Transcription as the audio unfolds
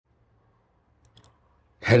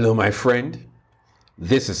Hello, my friend.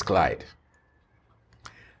 This is Clyde.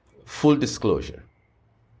 Full disclosure.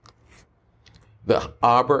 The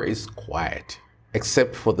harbor is quiet,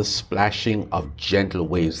 except for the splashing of gentle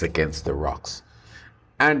waves against the rocks.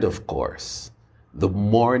 And of course, the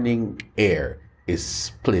morning air is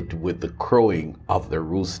split with the crowing of the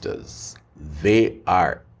roosters. They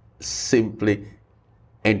are simply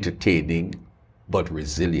entertaining but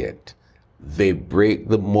resilient. They break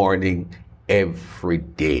the morning every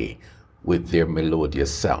day with their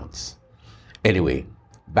melodious sounds. Anyway,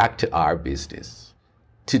 back to our business.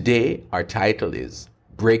 Today, our title is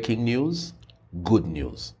Breaking News, Good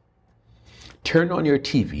News. Turn on your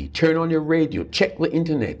TV, turn on your radio, check the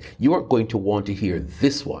internet. You are going to want to hear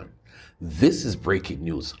this one. This is breaking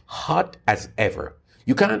news, hot as ever.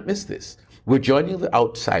 You can't miss this. We're joining the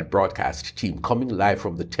outside broadcast team coming live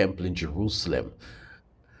from the temple in Jerusalem.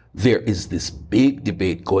 There is this big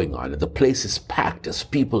debate going on, and the place is packed as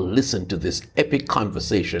people listen to this epic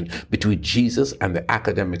conversation between Jesus and the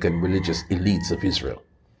academic and religious elites of Israel.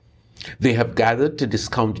 They have gathered to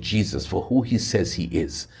discount Jesus for who he says he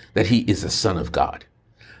is, that he is the Son of God.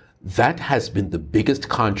 That has been the biggest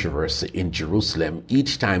controversy in Jerusalem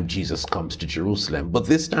each time Jesus comes to Jerusalem. But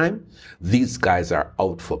this time, these guys are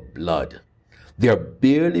out for blood. They are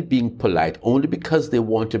barely being polite only because they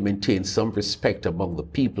want to maintain some respect among the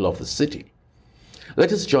people of the city.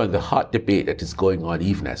 Let us join the hot debate that is going on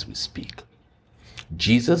even as we speak.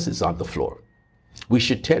 Jesus is on the floor. We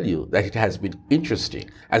should tell you that it has been interesting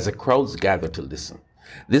as the crowds gather to listen.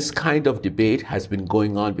 This kind of debate has been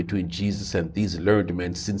going on between Jesus and these learned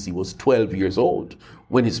men since he was 12 years old,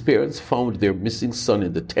 when his parents found their missing son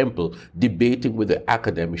in the temple debating with the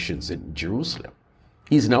academicians in Jerusalem.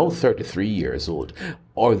 He's now 33 years old,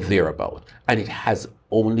 or thereabout, and it has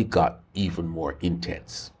only got even more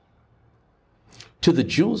intense. To the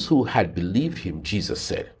Jews who had believed him, Jesus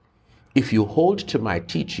said, "If you hold to my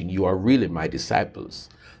teaching, you are really my disciples.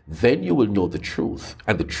 Then you will know the truth,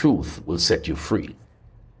 and the truth will set you free."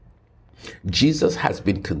 Jesus has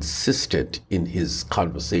been consistent in his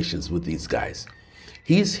conversations with these guys.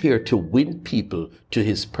 He's here to win people to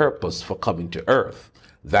his purpose for coming to earth.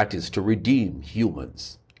 That is to redeem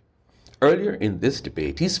humans. Earlier in this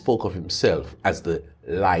debate, he spoke of himself as the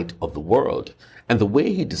light of the world, and the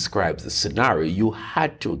way he describes the scenario, you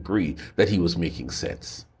had to agree that he was making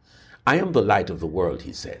sense. "I am the light of the world,"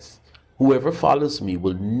 he says. "Whoever follows me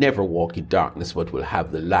will never walk in darkness, but will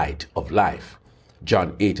have the light of life."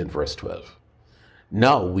 John 8 and verse 12.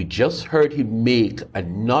 Now, we just heard him make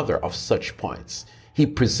another of such points. He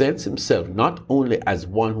presents himself not only as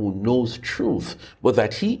one who knows truth, but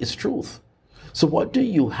that he is truth. So what do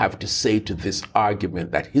you have to say to this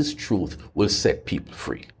argument that his truth will set people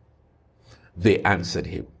free? They answered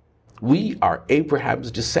him, "We are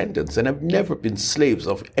Abraham's descendants and have never been slaves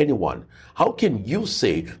of anyone. How can you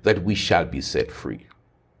say that we shall be set free?"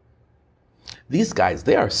 These guys,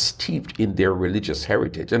 they are steeped in their religious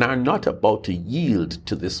heritage and are not about to yield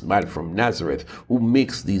to this man from Nazareth who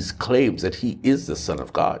makes these claims that he is the Son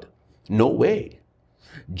of God. No way.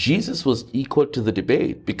 Jesus was equal to the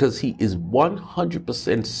debate because he is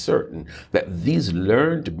 100% certain that these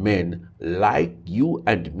learned men, like you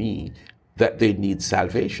and me, that they need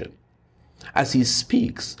salvation. As he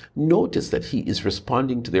speaks, notice that he is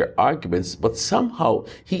responding to their arguments, but somehow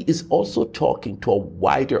he is also talking to a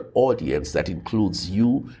wider audience that includes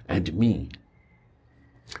you and me.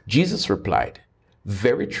 Jesus replied,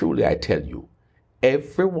 "Very truly I tell you,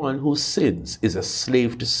 everyone who sins is a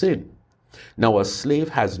slave to sin. Now a slave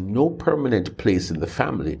has no permanent place in the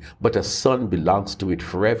family, but a son belongs to it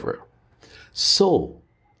forever. So,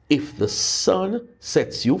 if the Son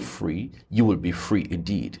sets you free, you will be free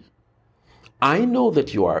indeed. I know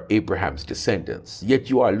that you are Abraham's descendants,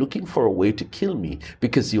 yet you are looking for a way to kill me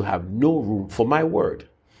because you have no room for my word.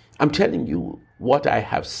 I'm telling you what I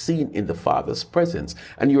have seen in the Father's presence,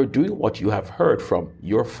 and you're doing what you have heard from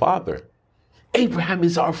your father." "Abraham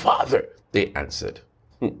is our father," they answered.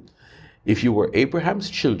 "If you were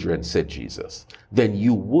Abraham's children," said Jesus, "then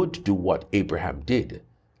you would do what Abraham did.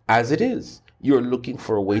 As it is, you're looking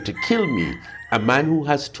for a way to kill me, a man who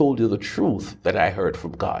has told you the truth that I heard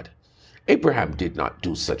from God. Abraham did not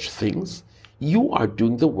do such things. You are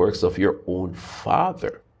doing the works of your own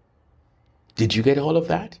father." Did you get all of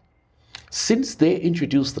that? Since they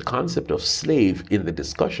introduced the concept of slave in the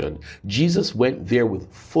discussion, Jesus went there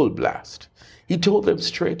with full blast. He told them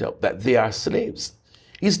straight up that they are slaves.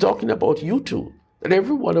 He's talking about you two, that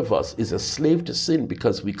every one of us is a slave to sin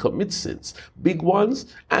because we commit sins, big ones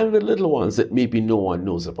and the little ones that maybe no one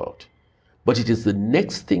knows about. But it is the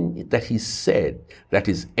next thing that he said that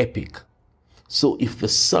is epic. So if the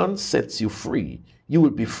Son sets you free, you will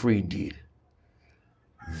be free indeed.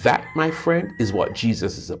 That, my friend, is what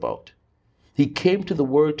Jesus is about. He came to the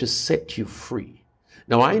world to set you free.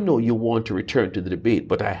 Now, I know you want to return to the debate,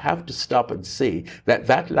 but I have to stop and say that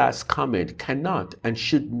that last comment cannot and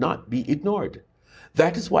should not be ignored.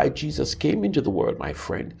 That is why Jesus came into the world, my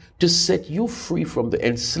friend, to set you free from the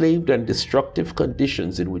enslaved and destructive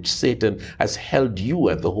conditions in which Satan has held you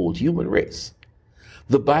and the whole human race.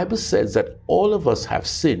 The Bible says that all of us have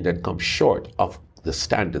sinned and come short of the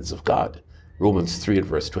standards of God. Romans 3 and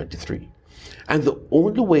verse 23. And the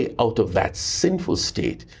only way out of that sinful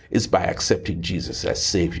state is by accepting Jesus as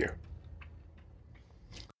Savior.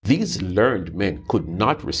 These learned men could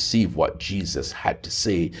not receive what Jesus had to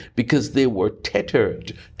say because they were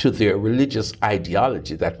tethered to their religious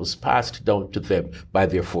ideology that was passed down to them by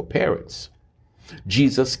their foreparents.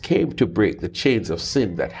 Jesus came to break the chains of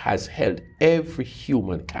sin that has held every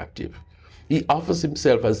human captive. He offers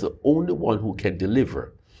himself as the only one who can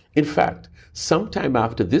deliver. In fact, sometime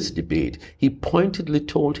after this debate, he pointedly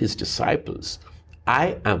told his disciples,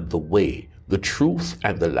 "I am the way, the truth,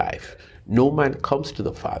 and the life. No man comes to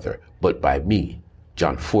the Father but by me."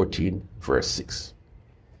 John 14, verse 6.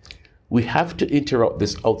 We have to interrupt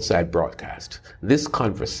this outside broadcast, this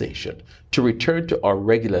conversation, to return to our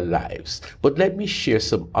regular lives. But let me share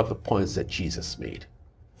some other points that Jesus made.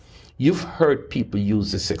 You've heard people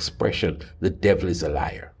use this expression, "the devil is a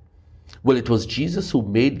liar." Well, it was Jesus who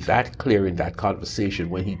made that clear in that conversation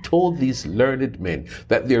when he told these learned men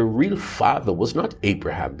that their real father was not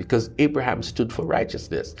Abraham, because Abraham stood for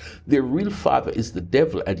righteousness. Their real father is the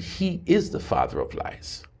devil, and he is the father of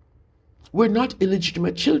lies. "We're not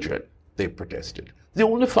illegitimate children," they protested. "The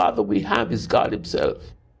only father we have is God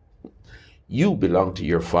himself." You belong to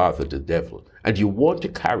your father, the devil, and you want to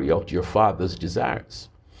carry out your father's desires.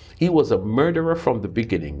 He was a murderer from the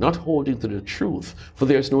beginning, not holding to the truth, for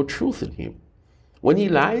there is no truth in him. When he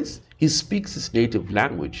lies, he speaks his native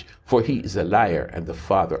language, for he is a liar and the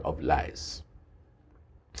father of lies.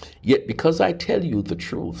 Yet because I tell you the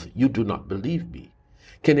truth, you do not believe me.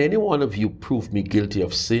 Can any one of you prove me guilty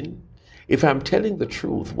of sin? If I'm telling the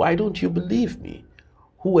truth, why don't you believe me?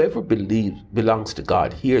 Whoever belongs to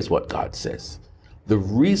God hears what God says. The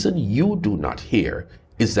reason you do not hear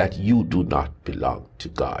is that you do not belong to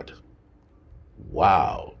God.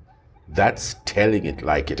 Wow, that's telling it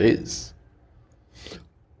like it is.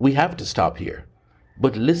 We have to stop here,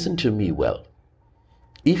 but listen to me well.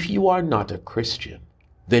 If you are not a Christian,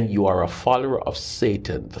 then you are a follower of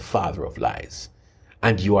Satan, the father of lies,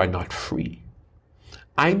 and you are not free.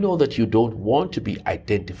 I know that you don't want to be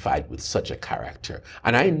identified with such a character,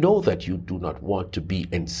 and I know that you do not want to be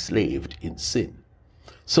enslaved in sin.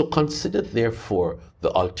 So consider, therefore,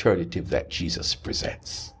 the alternative that Jesus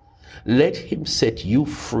presents. Let him set you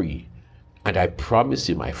free, and I promise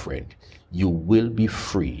you, my friend, you will be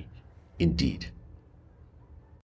free indeed.